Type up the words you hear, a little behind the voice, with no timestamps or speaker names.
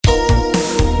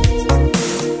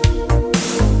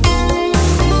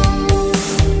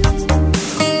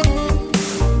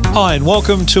Hi and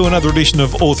welcome to another edition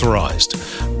of Authorised.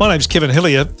 My name's Kevin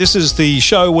Hillier. This is the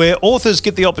show where authors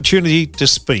get the opportunity to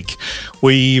speak.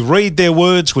 We read their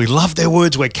words, we love their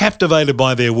words, we're captivated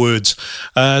by their words.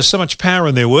 So much power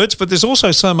in their words, but there's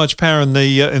also so much power in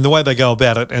the way they go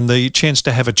about it and the chance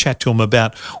to have a chat to them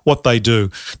about what they do.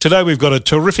 Today we've got a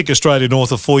terrific Australian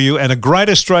author for you and a great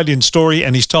Australian story,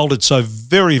 and he's told it so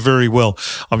very, very well.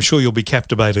 I'm sure you'll be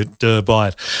captivated by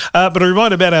it. But a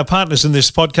reminder about our partners in this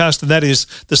podcast, and that is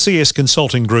the CS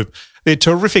Consulting Group. They're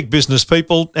terrific business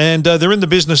people, and they're in the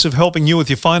business of helping you with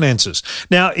your finances.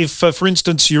 Now, if, for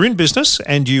instance, you're in business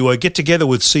and you get together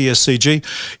with CSCG,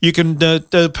 you can.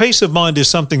 Peace of mind is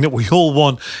something that we all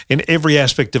want in every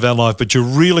aspect of our life, but you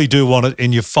really do want it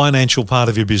in your financial part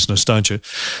of your business, don't you?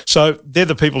 So they're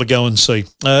the people to go and see.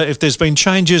 If there's been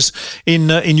changes in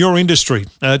your industry,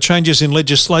 changes in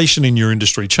legislation in your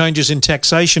industry, changes in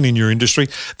taxation in your industry,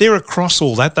 they're across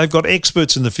all that. They've got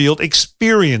experts in the field,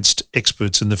 experienced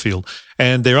experts in the field.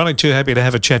 And they're only too happy to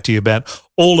have a chat to you about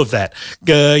all of that.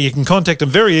 You can contact them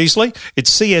very easily. It's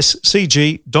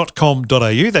cscg.com.au.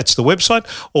 That's the website.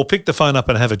 Or pick the phone up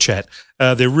and have a chat.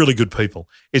 They're really good people.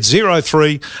 It's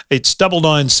 03, it's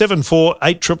 9974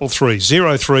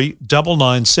 8333, 03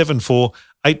 9974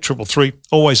 8333,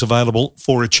 always available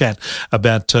for a chat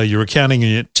about your accounting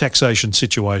and your taxation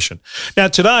situation. Now,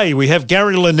 today we have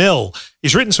Gary Linnell.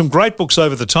 He's written some great books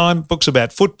over the time, books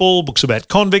about football, books about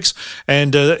convicts,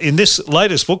 and in this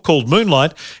latest book called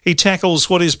Moonlight, he tackles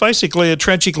what is basically a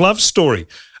tragic love story.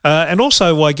 And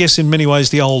also, I guess, in many ways,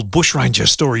 the old bushranger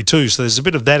story too. So there's a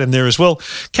bit of that in there as well.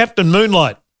 Captain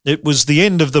Moonlight. It was the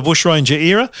end of the bushranger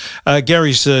era.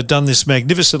 Gary's done this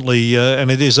magnificently,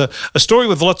 and it is a story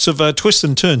with lots of twists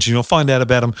and turns. You'll find out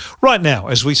about them right now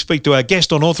as we speak to our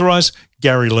guest on Authorised,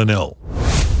 Gary Linnell.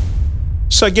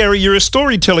 So, Gary, you're a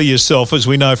storyteller yourself, as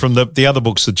we know from the other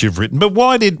books that you've written. But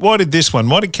why did this one?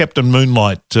 Why did Captain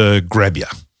Moonlight grab you?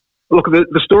 Look,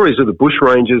 the stories of the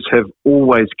bushrangers have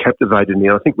always captivated me.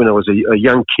 I think when I was a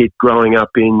young kid growing up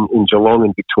in Geelong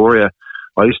in Victoria,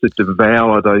 I used to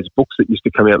devour those books that used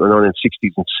to come out in the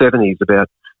 1960s and 70s about,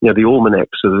 the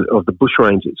almanacs of the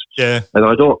bushrangers. Yeah. And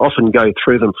I'd often go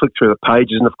through them, flick through the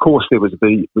pages, and of course there was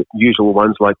the usual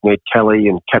ones like Ned Kelly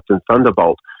and Captain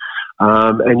Thunderbolt.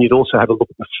 And you'd also have a look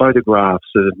at the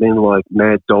photographs of men like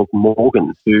Mad Dog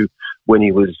Morgan, who, when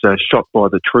he was shot by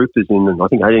the troopers in, I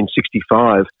think,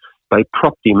 1865, they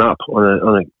propped him up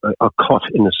on a cot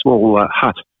in a small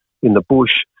hut in the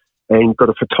bush, and got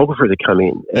a photographer to come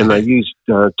in, and they used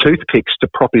toothpicks to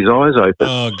prop his eyes open.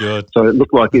 Oh, God. So it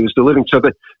looked like he was still living. So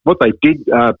what they did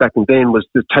back then was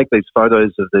to take these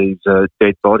photos of these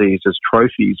dead bodies as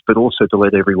trophies, but also to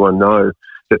let everyone know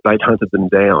that they'd hunted them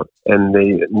down, and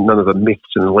none of the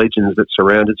myths and legends that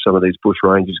surrounded some of these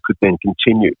bushrangers could then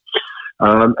continue.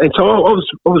 And so I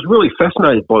was really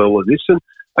fascinated by all of this, and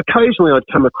occasionally I'd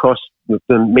come across the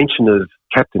mention of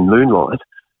Captain Moonlight,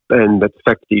 and the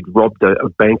fact that he'd robbed a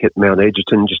bank at Mount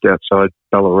Egerton just outside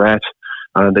Ballarat,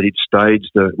 that he'd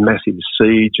staged a massive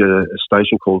siege at a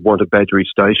station called Wantabadgery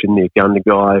Station near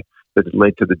Gundagai that had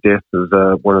led to the death of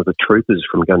one of the troopers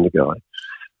from Gundagai.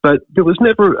 But there was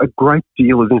never a great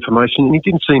deal of information, and he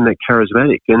didn't seem that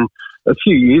charismatic. And a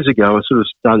few years ago, I sort of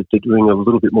started doing a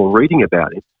little bit more reading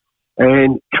about him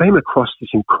and came across this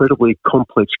incredibly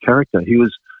complex character. He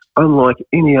was unlike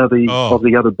any other of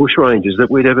the other bushrangers that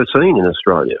we'd ever seen in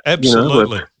Australia.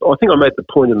 Absolutely. I think I made the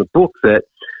point in the book that,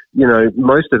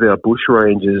 most of our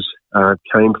bushrangers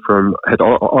had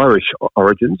Irish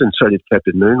origins, and so did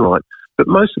Captain Moonlight, but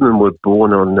most of them were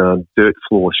born on dirt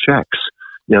floor shacks.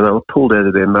 They were pulled out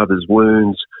of their mother's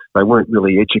wombs. They weren't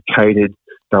really educated.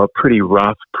 They were pretty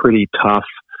rough, pretty tough.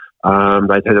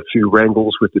 They'd had a few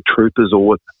wrangles with the troopers, or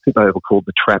what I think they were called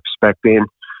the traps back then.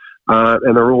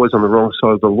 And they're always on the wrong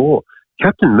side of the law.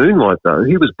 Captain Moonlight, though,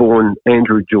 he was born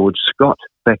Andrew George Scott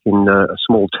back in a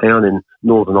small town in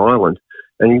Northern Ireland,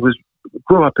 and he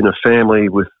grew up in a family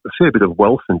with a fair bit of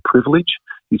wealth and privilege.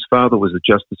 His father was a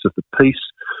justice of the peace.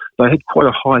 They had quite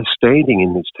a high standing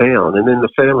in this town, and then the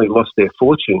family lost their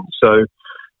fortune, so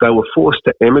they were forced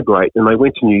to emigrate, and they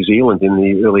went to New Zealand in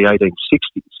the early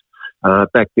 1860s.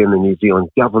 Back then, the New Zealand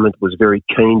government was very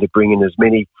keen to bring in as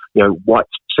many, white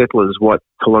settlers, white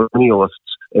colonialists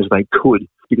as they could,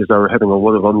 because they were having a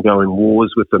lot of ongoing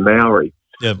wars with the Maori.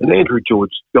 Yep. And Andrew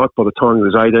George Scott, by the time he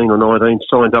was 18 or 19,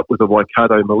 signed up with the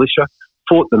Waikato militia,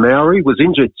 fought the Maori, was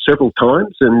injured several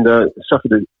times, and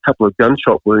suffered a couple of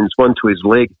gunshot wounds, one to his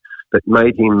leg that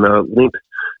made him limp,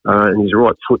 and his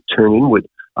right foot turn inward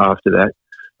after that.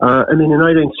 And then in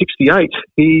 1868,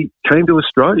 he came to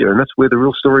Australia, and that's where the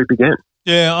real story began.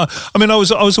 Yeah, I mean, I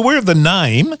was aware of the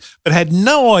name, but had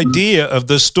no idea of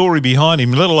the story behind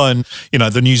him, let alone,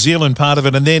 the New Zealand part of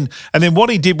it. And then what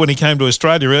he did when he came to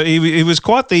Australia, he was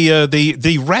quite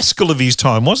the rascal of his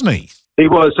time, wasn't he? He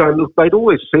was. Look, they'd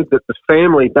always said that the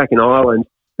family back in Ireland,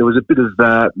 there was a bit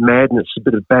of madness, a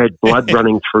bit of bad blood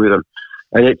running through them.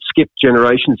 And it skipped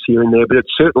generations here and there, but it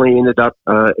certainly ended up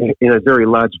in a very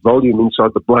large volume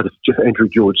inside the blood of Andrew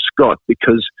George Scott,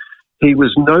 because he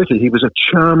was noted. He was a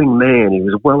charming man. He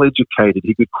was well educated.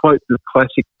 He could quote the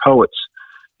classic poets.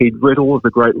 He'd read all of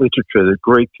the great literature, the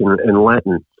Greek and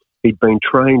Latin. He'd been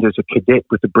trained as a cadet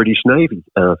with the British Navy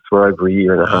for over a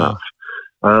year and a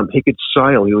half. He could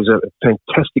sail. He was a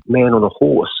fantastic man on a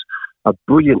horse, a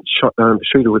brilliant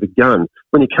shooter with a gun.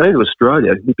 When he came to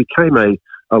Australia, he became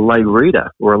a lay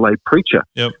reader or a lay preacher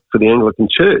for the Anglican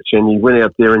Church, and he went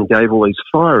out there and gave all these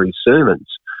fiery sermons.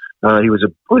 He was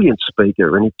a brilliant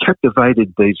speaker, and he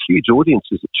captivated these huge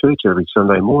audiences at church every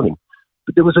Sunday morning.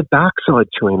 But there was a dark side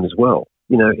to him as well.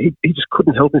 He just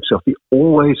couldn't help himself. He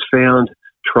always found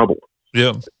trouble.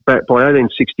 Yeah. By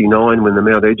 1869, when the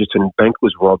Mount Egerton Bank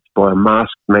was robbed by a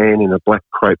masked man in a black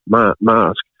crepe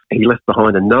mask, he left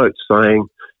behind a note saying,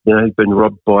 he'd been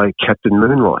robbed by Captain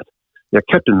Moonlight. Now,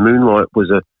 Captain Moonlight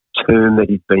was a term that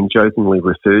he'd been jokingly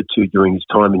referred to during his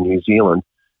time in New Zealand,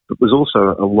 but was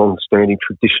also a long-standing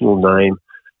traditional name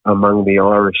among the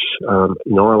Irish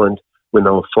in Ireland when they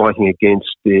were fighting against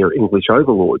their English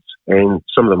overlords. And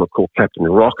some of them are called Captain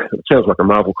Rock. It sounds like a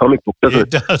Marvel comic book, doesn't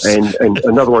it? It does. And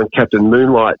another one, Captain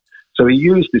Moonlight. So he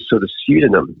used this sort of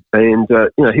pseudonym, and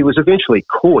he was eventually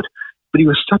caught. But he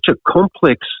was such a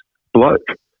complex bloke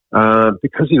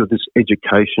because of this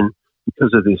education,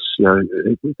 because of this,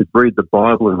 he could read the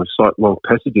Bible and recite long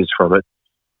passages from it.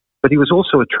 But he was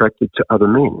also attracted to other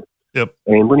men. Yep.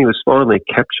 And when he was finally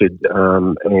captured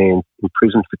and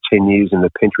imprisoned for 10 years in the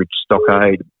Pentridge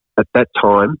Stockade, at that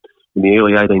time, in the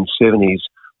early 1870s,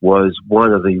 was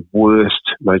one of the worst,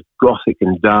 most gothic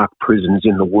and dark prisons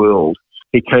in the world.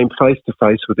 He came face to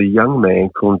face with a young man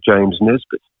called James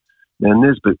Nesbitt. Now,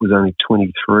 Nesbitt was only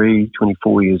 23,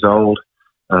 24 years old,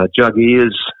 jug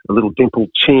ears, a little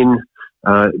dimpled chin,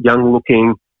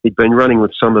 young-looking. He'd been running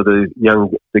with some of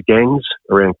the gangs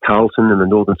around Carlton and the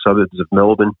northern suburbs of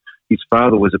Melbourne. His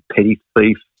father was a petty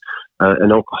thief,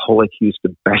 an alcoholic. He used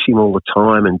to bash him all the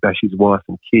time and bash his wife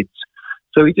and kids.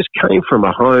 So he just came from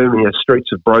a home, streets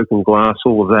of broken glass,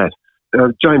 all of that.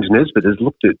 James Nesbitt has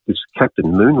looked at this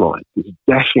Captain Moonlight, this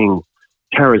dashing,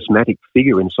 charismatic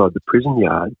figure inside the prison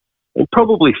yard, and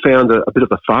probably found a bit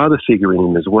of a father figure in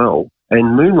him as well.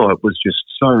 And Moonlight was just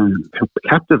so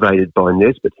captivated by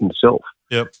Nesbitt himself.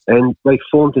 Yep. And they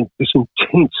formed this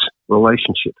intense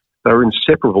relationship. They were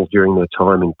inseparable during their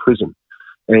time in prison.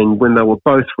 And when they were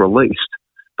both released,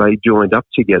 they joined up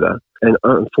together. And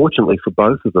unfortunately for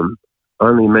both of them,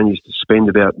 only managed to spend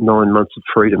about 9 months of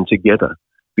freedom together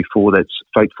before that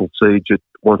fateful siege at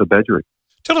Wantabadgery.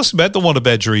 Tell us about the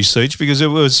Wantabadgery siege, because it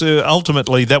was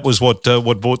ultimately that was what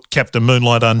brought Captain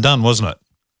Moonlight undone, wasn't it?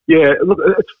 Yeah, look,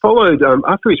 it followed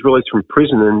after he was released from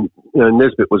prison, and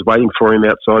Nesbitt was waiting for him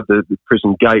outside the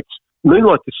prison gates.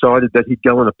 Moonlight decided that he'd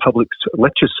go on a public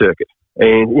lecture circuit,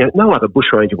 and no other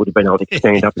bushranger would have been able to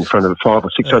stand up in front of 500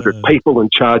 or 600 people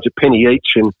and charge a penny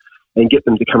each and get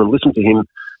them to come and listen to him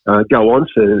go on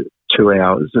for 2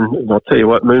 hours. And I'll tell you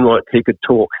what, Moonlight, he could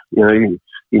talk.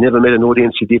 He never met an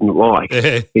audience he didn't like.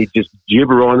 He'd just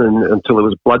gibber on until there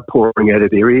was blood pouring out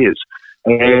of their ears.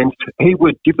 And he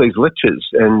would give these lectures.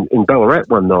 And in Ballarat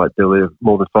one night, there were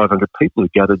more than 500 people who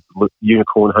gathered at the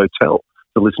Unicorn Hotel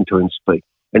to listen to him speak.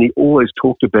 And he always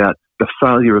talked about the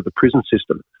failure of the prison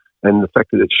system and the fact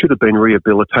that it should have been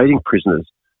rehabilitating prisoners.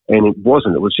 And it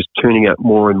wasn't. It was just turning out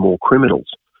more and more criminals.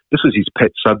 This was his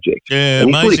pet subject. Yeah, and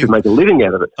he thought he could make a living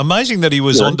out of it. Amazing that he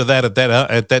was onto that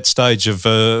at that stage of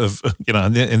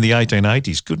in the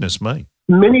 1880s. Goodness me.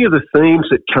 Many of the themes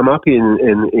that come up in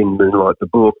Moonlight, the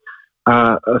book,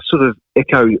 are sort of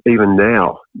echo even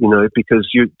now, because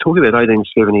you're talking about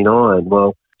 1879.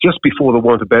 Well, just before the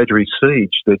Wantabadgery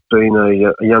siege, there'd been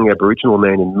a young Aboriginal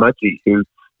man in Mudgee who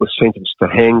was sentenced to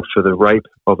hang for the rape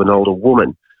of an older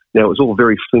woman. Now, it was all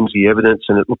very flimsy evidence,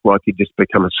 and it looked like he'd just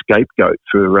become a scapegoat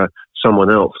for someone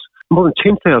else. More than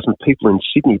 10,000 people in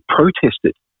Sydney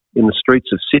protested in the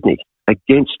streets of Sydney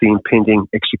against the impending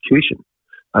execution.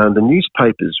 The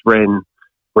newspapers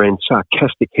ran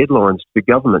sarcastic headlines to the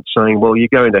government saying, well, you're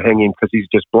going to hang him because he's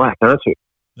just black, aren't you?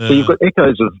 Yeah. So you've got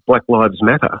echoes of Black Lives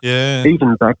Matter,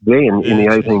 even back then in the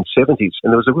 1870s,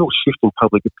 and there was a real shift in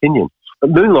public opinion. But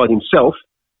Moonlight himself,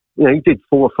 He did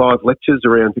 4 or 5 lectures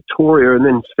around Victoria and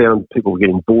then found people were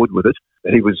getting bored with it.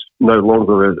 He was no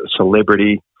longer a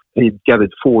celebrity. He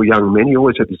gathered 4 young men. He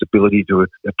always had this ability to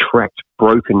attract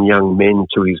broken young men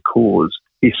to his cause.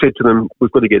 He said to them,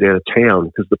 we've got to get out of town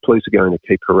because the police are going to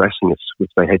keep harassing us,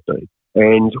 which they had been,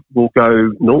 and we'll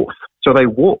go north. So they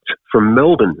walked from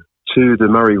Melbourne to the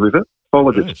Murray River,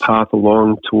 followed its path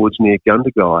along towards near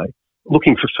Gundagai,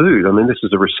 looking for food. I mean, this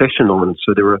is a recession island,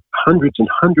 so there are hundreds and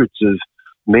hundreds of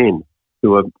men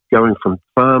who are going from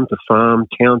farm to farm,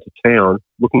 town to town,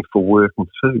 looking for work and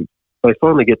food. They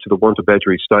finally get to the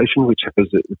Wantabadgery station, which is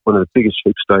one of the biggest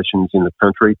sheep stations in the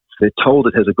country. They're told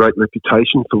it has a great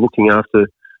reputation for looking after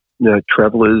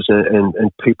travellers and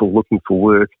people looking for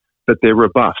work, but they're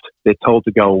rebuffed. They're told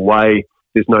to go away.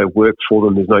 There's no work for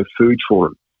them. There's no food for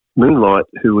them. Moonlight,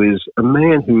 who is a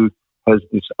man who has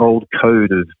this old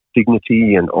code of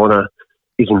dignity and honour,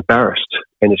 is embarrassed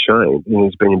and ashamed.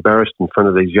 He's been embarrassed in front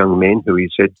of these young men who he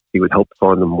said he would help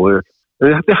find them work.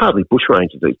 They're hardly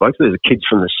bushrangers, these blokes. They're the kids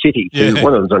from the city. Yeah.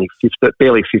 One of them's only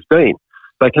barely 15.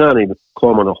 They can't even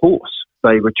climb on a horse.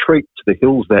 They retreat to the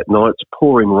hills that night. It's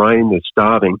pouring rain. They're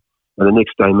starving. And the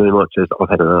next day, Moonlight says, I've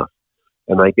had enough.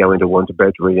 And they go into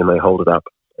Wantabadgery and they hold it up.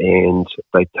 And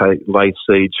they lay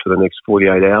siege for the next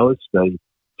 48 hours. They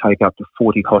take up to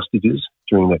 40 hostages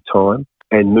during that time.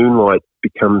 And Moonlight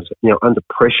becomes, under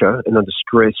pressure and under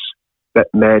stress, that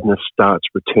madness starts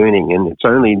returning. And it's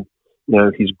only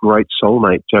his great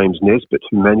soulmate, James Nesbitt,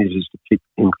 who manages to keep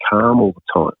him calm all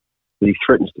the time. But he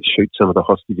threatens to shoot some of the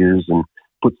hostages and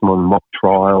puts them on mock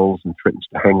trials and threatens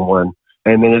to hang one.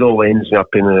 And then it all ends up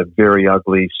in a very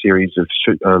ugly series of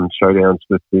showdowns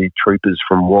with the troopers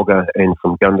from Wagga and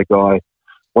from Gundagai.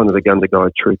 One of the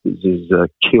Gundagai troopers is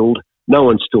killed. No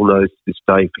one still knows to this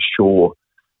day for sure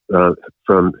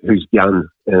from whose gun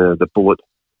the bullet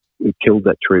killed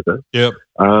that trooper. Yep.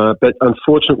 But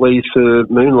unfortunately for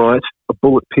Moonlight, a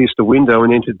bullet pierced the window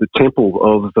and entered the temple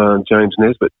of James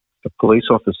Nesbitt. The police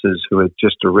officers who had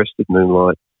just arrested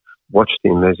Moonlight watched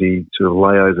him as he sort of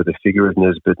lay over the figure of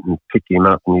Nesbitt and picked him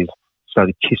up, and he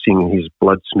started kissing his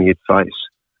blood-smeared face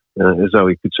as though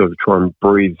he could sort of try and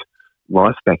breathe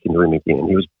life back into him again.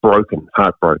 He was broken,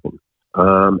 heartbroken.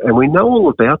 And we know all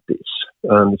about this.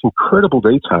 It's incredible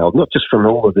detail, not just from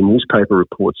all of the newspaper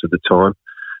reports of the time,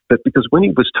 but because when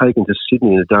he was taken to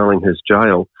Sydney in the Darlinghurst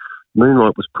jail,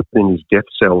 Moonlight was put in his death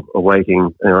cell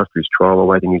after his trial,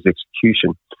 awaiting his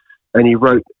execution. And he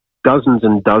wrote dozens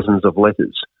and dozens of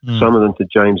letters, some of them to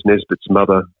James Nesbitt's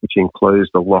mother, which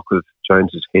enclosed a lock of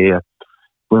James's hair,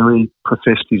 where he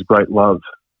professed his great love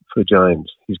for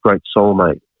James, his great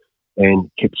soulmate, and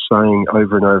kept saying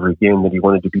over and over again that he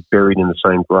wanted to be buried in the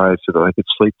same grave so that they could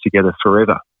sleep together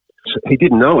forever. So he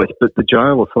didn't know it, but the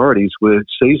jail authorities were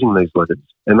seizing these letters,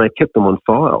 and they kept them on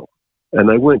file. And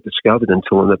they weren't discovered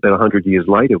until about 100 years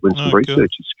later when some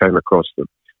researchers came across them.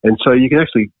 And so you can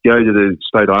actually go to the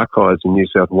State Archives in New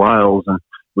South Wales and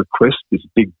request this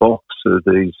big box of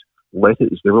these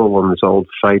letters. They're all on this old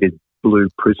faded blue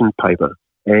prison paper.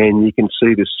 And you can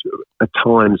see this, at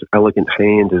times, elegant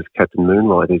hand of Captain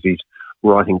Moonlight as he's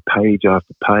writing page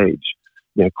after page,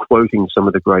 quoting some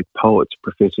of the great poets,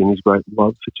 professing his great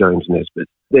love for James Nesbitt.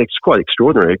 It's quite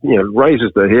extraordinary. It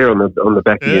raises the hair on the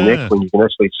back of your neck when you can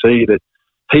actually see that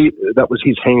that was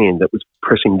his hand that was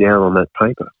pressing down on that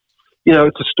paper.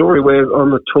 It's a story where on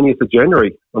the 20th of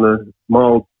January, on a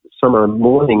mild summer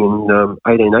morning in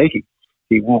 1880,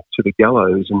 he walked to the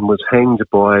gallows and was hanged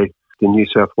by the New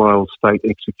South Wales State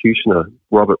Executioner,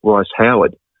 Robert Rice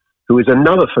Howard, who is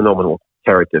another phenomenal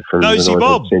character from Nosy the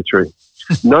 19th century.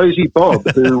 Nosy Bob,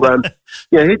 who,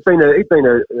 he'd been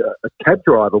a cab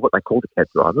driver, what they called a cab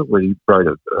driver, where he rode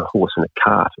a horse and a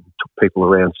cart and took people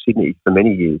around Sydney for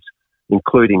many years,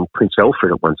 including Prince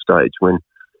Alfred at one stage when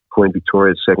Queen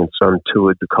Victoria's second son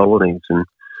toured the colonies, and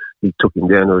he took him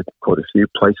down to quite a few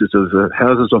places of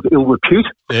houses of ill repute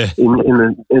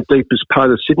in the deepest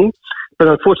part of Sydney. But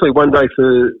unfortunately, one day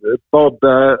for Bob,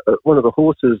 one of the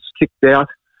horses kicked out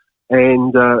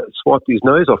and swiped his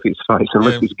nose off his face and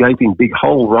left this gaping big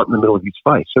hole right in the middle of his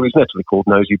face. So he's naturally called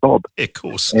Nosy Bob. Yeah, of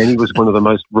course. And he was one of the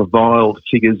most reviled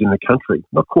figures in the country.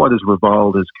 Not quite as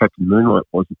reviled as Captain Moonlight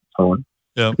was at the time.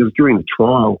 Yeah. Because during the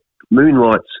trial,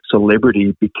 Moonlight's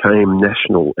celebrity became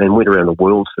national and went around the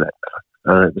world for that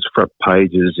matter. It was front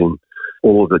pages in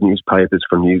all of the newspapers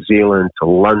from New Zealand to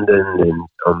London and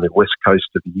on the west coast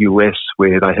of the US,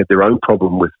 where they had their own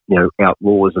problem with,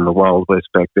 outlaws in the Wild West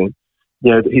back then.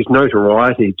 His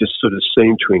notoriety just sort of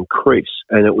seemed to increase,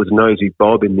 and it was Nosy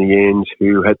Bob in the end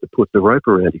who had to put the rope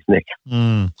around his neck.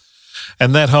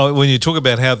 And that whole, when you talk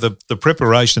about how the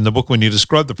preparation in the book, when you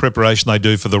describe the preparation they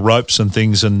do for the ropes and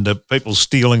things, and people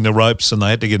stealing the ropes and they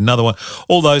had to get another one,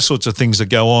 all those sorts of things that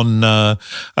go on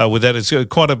with that, it's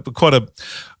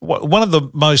one of the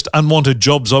most unwanted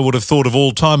jobs I would have thought of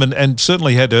all time, and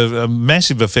certainly had a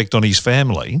massive effect on his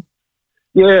family.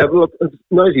 Yeah, look,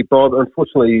 Nosy Bob,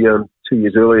 unfortunately, 2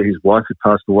 years earlier, his wife had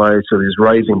passed away, so he was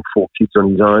raising 4 kids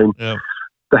on his own. Yeah.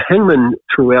 The hangmen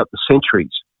throughout the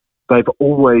centuries, they've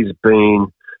always been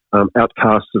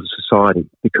outcasts of society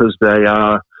because they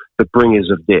are the bringers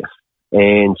of death.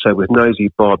 And so with Nosy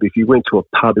Bob, if you went to a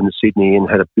pub in Sydney and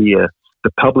had a beer,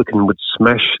 the publican would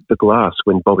smash the glass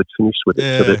when Bob had finished with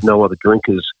it, so that no other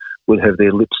drinkers would have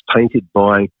their lips tainted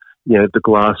by, the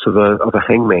glass of a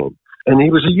hangman. And he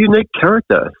was a unique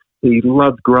character. He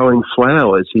loved growing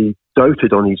flowers. He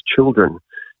doted on his children.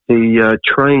 He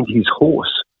trained his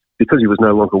horse. Because he was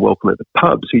no longer welcome at the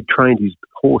pubs, he trained his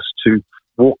horse to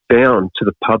walk down to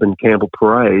the pub in Campbell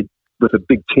Parade with a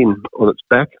big tin on its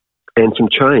back and some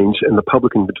change, and the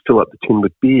publican would fill up the tin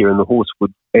with beer, and the horse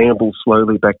would amble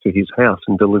slowly back to his house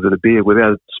and deliver the beer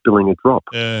without spilling a drop.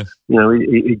 Yeah.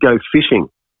 He'd go fishing,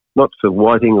 not for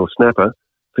whiting or snapper,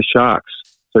 for sharks.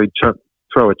 So he'd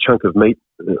throw a chunk of meat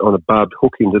on a barbed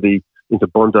hook into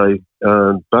Bondi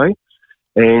Bay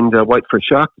and wait for a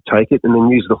shark to take it, and then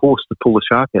use the horse to pull the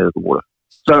shark out of the water.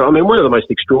 So, I mean, one of the most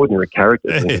extraordinary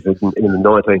characters in the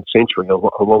 19th century,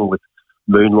 along with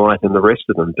Moonlight and the rest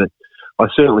of them. But I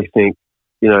certainly think,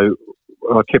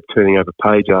 I kept turning over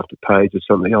page after page of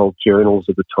some of the old journals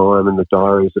of the time and the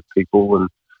diaries of people and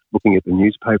looking at the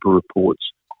newspaper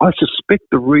reports. I suspect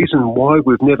the reason why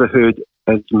we've never heard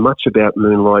as much about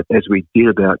Moonlight as we did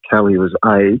about Kelly was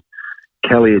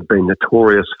Kelly had been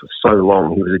notorious for so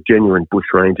long. He was a genuine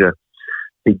bushranger.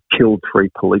 He killed 3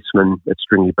 policemen at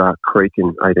Stringy Bark Creek in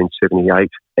 1878,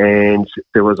 and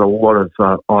there was a lot of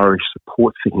Irish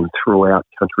support for him throughout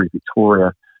country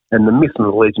Victoria. And the myth and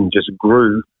the legend just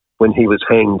grew when he was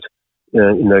hanged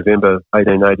in November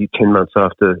 1880, 10 months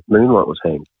after Moonlight was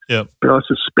hanged. Yep. But I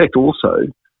suspect also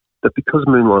that because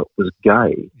Moonlight was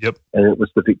gay, and it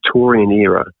was the Victorian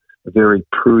era, a very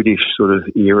prudish sort of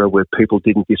era where people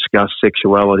didn't discuss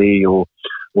sexuality or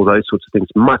those sorts of things,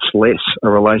 much less a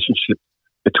relationship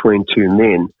between 2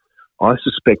 men, I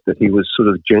suspect that he was sort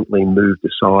of gently moved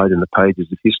aside in the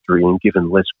pages of history and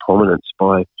given less prominence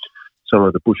by some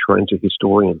of the bushranger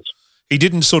historians. He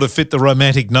didn't sort of fit the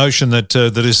romantic notion that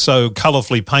is so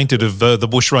colourfully painted of the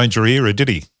bushranger era, did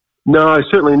he? No,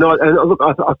 certainly not. And look,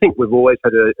 I think we've always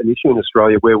had an issue in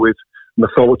Australia where we've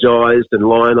mythologised and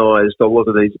lionised a lot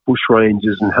of these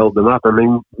bushrangers and held them up. I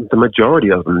mean, the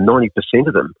majority of them, 90%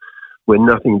 of them, were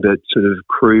nothing but sort of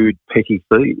crude, petty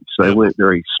thieves. They weren't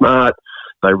very smart.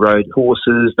 They rode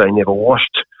horses. They never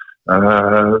washed. They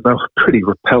were pretty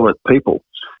repellent people.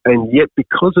 And yet,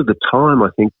 because of the time, I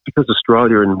think, because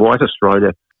Australia and white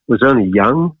Australia was only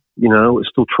young, it was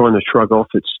still trying to shrug off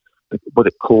what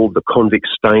it called the convict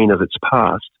stain of its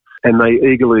past. And they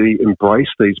eagerly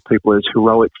embraced these people as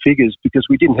heroic figures because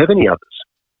we didn't have any others.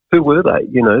 Who were they?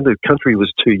 The country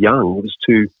was too young. It was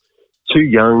too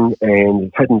young,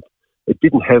 and it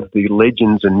didn't have the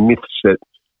legends and myths that,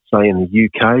 say, in the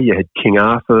UK, you had King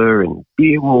Arthur and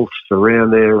Beowulf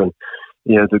around there, and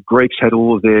the Greeks had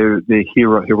all of their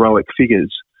heroic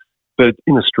figures. But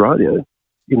in Australia,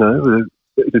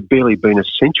 it had barely been a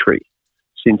century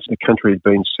since the country had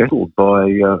been settled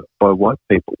by white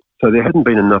people. So there hadn't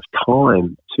been enough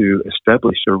time to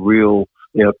establish a real,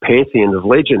 pantheon of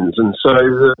legends. And so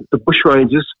the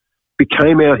bushrangers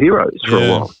became our heroes for a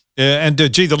while. Yeah, and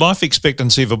the life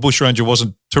expectancy of a bushranger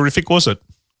wasn't terrific, was it?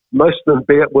 Most of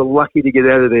them were lucky to get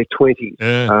out of their 20s.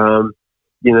 Yeah.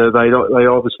 They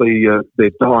obviously,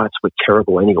 their diets were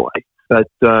terrible anyway. But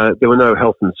there were no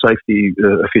health and safety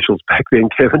officials back then,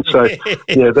 Kevin. So,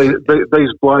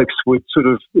 these blokes would sort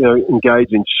of,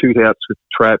 engage in shootouts with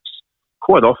traps.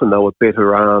 Quite often they were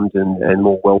better armed and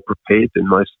more well prepared than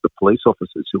most of the police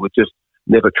officers who were just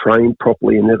never trained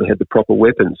properly and never had the proper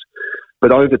weapons.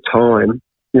 But over time,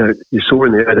 you saw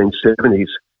in the 1870s,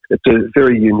 it's a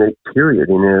very unique period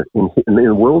in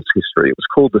the world's history. It was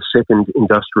called the Second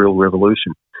Industrial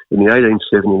Revolution. In the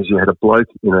 1870s, you had a bloke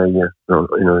in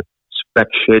a back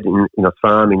shed in a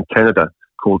farm in Canada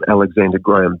called Alexander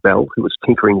Graham Bell, who was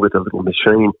tinkering with a little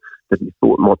machine that he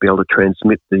thought might be able to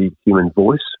transmit the human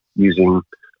voice using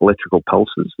electrical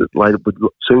pulses that later would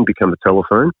soon become a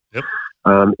telephone. Yep.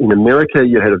 In America,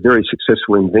 you had a very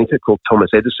successful inventor called Thomas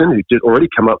Edison, who did already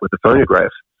come up with the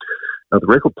phonograph, the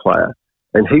record player,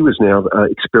 and he was now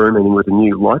experimenting with a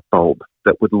new light bulb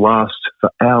that would last for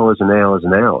hours and hours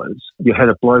and hours. You had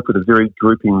a bloke with a very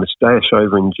drooping moustache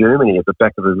over in Germany at the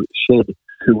back of a shed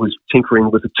who was tinkering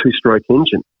with a two-stroke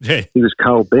engine. Yeah. He was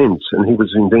Carl Benz, and he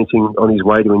was on his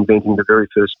way to inventing the very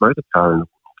first motor car in the world.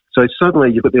 So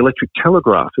suddenly you've got the electric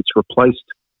telegraph. It's replaced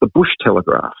the bush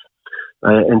telegraph.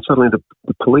 And suddenly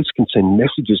the police can send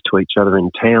messages to each other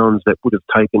in towns that would have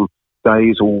taken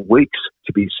days or weeks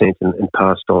to be sent and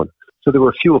passed on. So there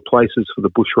were fewer places for the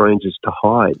bushrangers to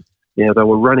hide. They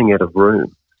were running out of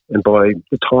room. And by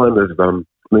the time of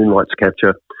Moonlight's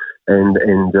capture and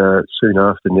soon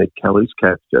after Ned Kelly's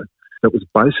capture, that was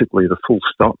basically the full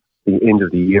stop, the end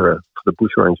of the era for the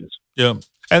bushrangers. Yeah.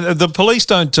 And the police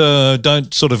don't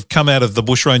sort of come out of the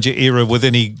bushranger era with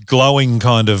any glowing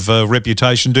kind of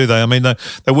reputation, do they? I mean,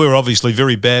 they were obviously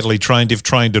very badly trained, if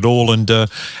trained at all, and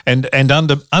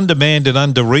undermanned and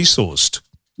under-resourced.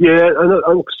 Yeah,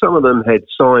 and some of them had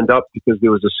signed up because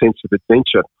there was a sense of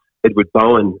adventure. Edward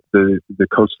Bowen, the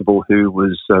constable who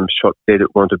was shot dead at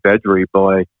Wantabadgery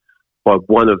by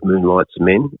one of Moonlight's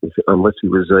men, unless he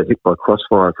was hit by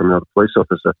crossfire from another police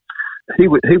officer, he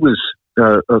was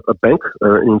a bank,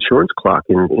 an insurance clerk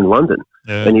in London,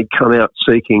 and he'd come out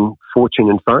seeking fortune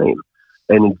and fame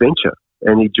and adventure.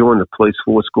 And he joined the police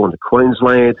force, gone to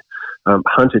Queensland,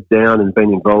 hunted down and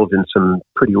been involved in some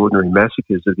pretty ordinary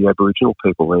massacres of the Aboriginal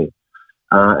people there.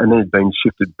 And then had been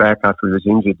shifted back after he was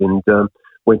injured and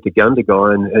went to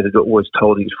Gundagai and had always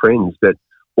told his friends that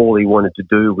all he wanted to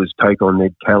do was take on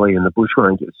Ned Kelly and the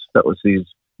bushrangers. That was his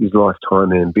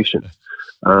lifetime ambition.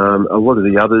 A lot of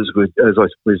the others were, as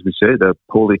we said, they're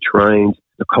poorly trained.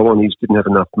 The colonies didn't have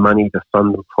enough money to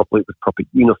fund them properly with proper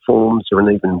uniforms or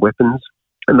even weapons.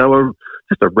 And they were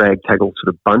just a ragtaggle sort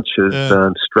of bunch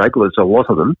of stragglers, a lot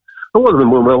of them. A lot of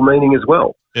them were well-meaning as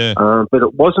well. Yeah. But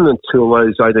it wasn't until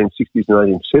those 1860s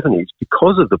and 1870s,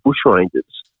 because of the bushrangers,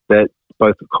 that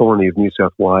both the colony of New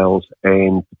South Wales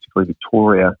and particularly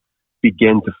Victoria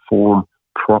began to form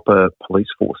proper police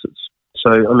forces.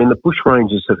 So, I mean, the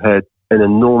bushrangers have had an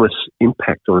enormous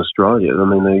impact on Australia. I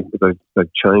mean,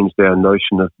 they've changed our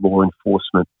notion of law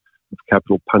enforcement, of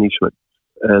capital punishment.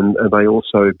 And they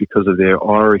also, because of their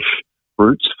Irish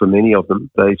roots, for many of them,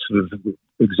 they sort of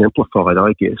exemplified,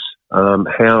 I guess,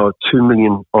 how 2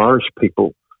 million Irish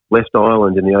people left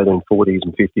Ireland in the 1840s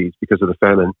and 50s because of the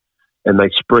famine, and they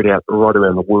spread out right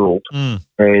around the world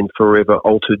and forever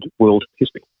altered world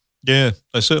history. Yeah,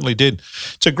 they certainly did.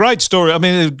 It's a great story. I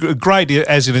mean, great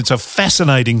as in it's a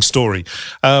fascinating story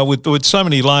with so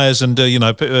many layers and,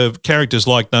 characters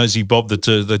like Nosy Bob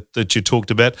that you talked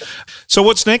about. So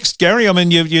what's next, Gary? I mean,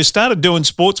 you started doing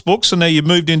sports books and now you've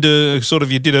moved into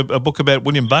you did a book about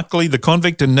William Buckley, the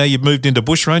convict, and now you've moved into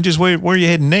bushrangers. Where are you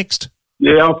heading next?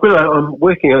 Yeah, I'm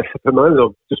working at the moment.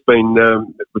 I've just been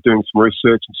doing some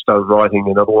research and started writing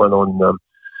another one on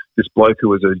this bloke who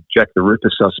was a Jack the Ripper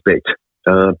suspect.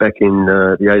 Back in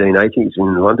the 1880s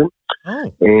in London,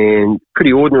 and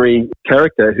pretty ordinary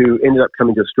character who ended up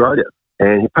coming to Australia,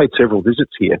 and he paid several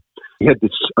visits here. He had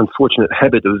this unfortunate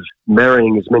habit of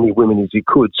marrying as many women as he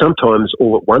could, sometimes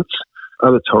all at once,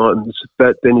 other times,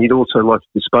 but then he'd also like to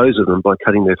dispose of them by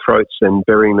cutting their throats and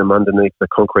burying them underneath the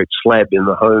concrete slab in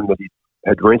the home that he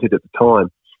had rented at the time.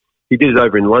 He did it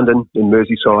over in London, in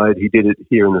Merseyside. He did it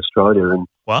here in Australia. And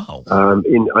wow!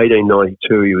 In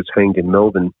 1892, he was hanged in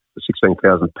Melbourne.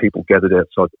 16,000 people gathered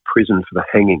outside the prison for the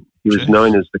hanging. He was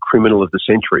known as the criminal of the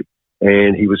century,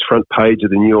 and he was front page of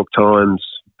the New York Times,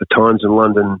 the Times in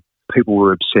London. People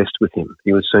were obsessed with him.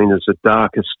 He was seen as the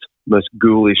darkest, most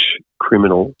ghoulish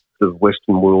criminal the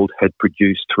Western world had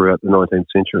produced throughout the 19th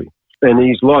century. And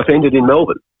his life ended in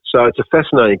Melbourne. So it's a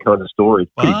fascinating kind of story.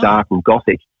 It's pretty dark and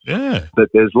gothic. Yeah. But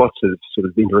there's lots of sort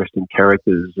of interesting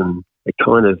characters, and it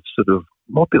kind of sort of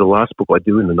might be the last book I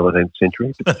do in the 19th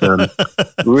century. But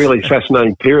really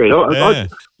fascinating period.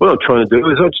 What I'm trying to do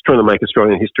is I'm just trying to make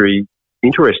Australian history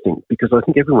interesting, because I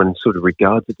think everyone sort of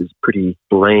regards it as pretty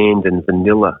bland and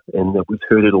vanilla, and we've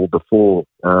heard it all before.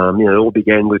 It all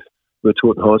began with, we were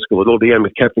taught in high school, it all began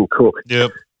with Captain Cook.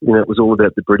 Yep. It was all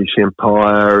about the British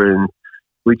Empire, and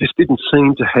we just didn't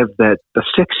seem to have the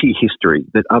sexy history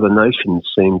that other nations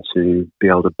seem to be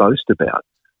able to boast about.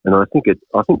 And I think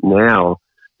now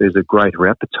there's a greater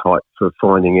appetite for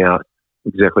finding out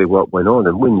exactly what went on.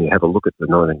 And when you have a look at the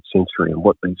 19th century and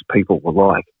what these people were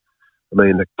like, I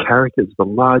mean, the characters, the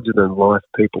larger-than-life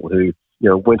people who,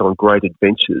 went on great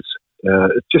adventures,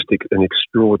 it's just an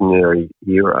extraordinary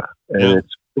era. And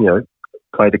it's,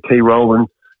 played a key role in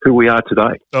who we are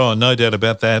today. Oh, no doubt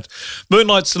about that.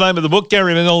 Moonlight's the name of the book.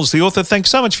 Gary Reynolds, the author.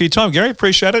 Thanks so much for your time, Gary.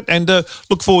 Appreciate it, and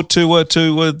look forward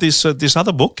to this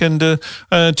other book. And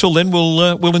until then,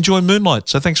 we'll enjoy Moonlight.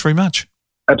 So thanks very much.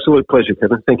 Absolute pleasure,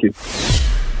 Kevin. Thank you.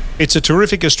 It's a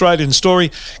terrific Australian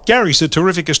story. Gary's a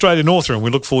terrific Australian author, and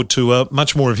we look forward to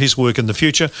much more of his work in the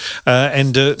future.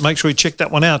 And make sure you check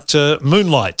that one out,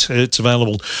 Moonlight. It's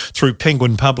available through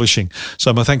Penguin Publishing.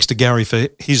 So my thanks to Gary for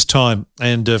his time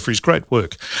and for his great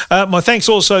work. My thanks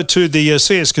also to the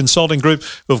CS Consulting Group,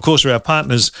 who of course are our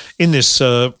partners in this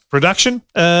production.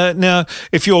 Now,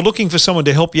 if you're looking for someone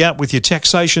to help you out with your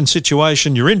taxation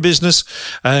situation, you're in business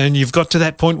and you've got to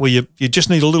that point where you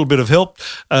just need a little bit of help,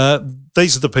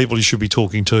 these are the people you should be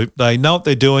talking to. They know what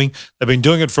they're doing. They've been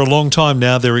doing it for a long time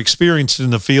now. They're experienced in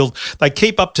the field. They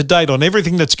keep up to date on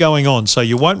everything that's going on, so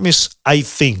you won't miss a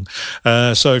thing.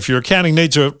 So if your accounting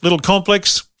needs are a little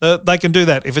complex, they can do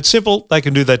that. If it's simple, they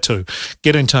can do that too.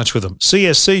 Get in touch with them.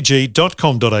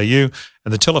 cscg.com.au,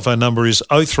 and the telephone number is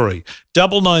 03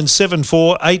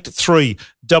 9974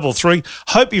 8333.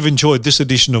 Hope you've enjoyed this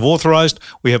edition of Authorised.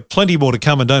 We have plenty more to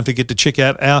come, and don't forget to check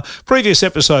out our previous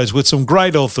episodes with some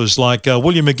great authors like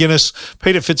William McGuinness,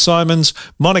 Peter Fitzsimons,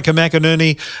 Monica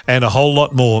McInerney, and a whole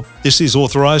lot more. This is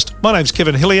Authorised. My name's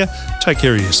Kevin Hillier. Take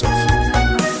care of yourself.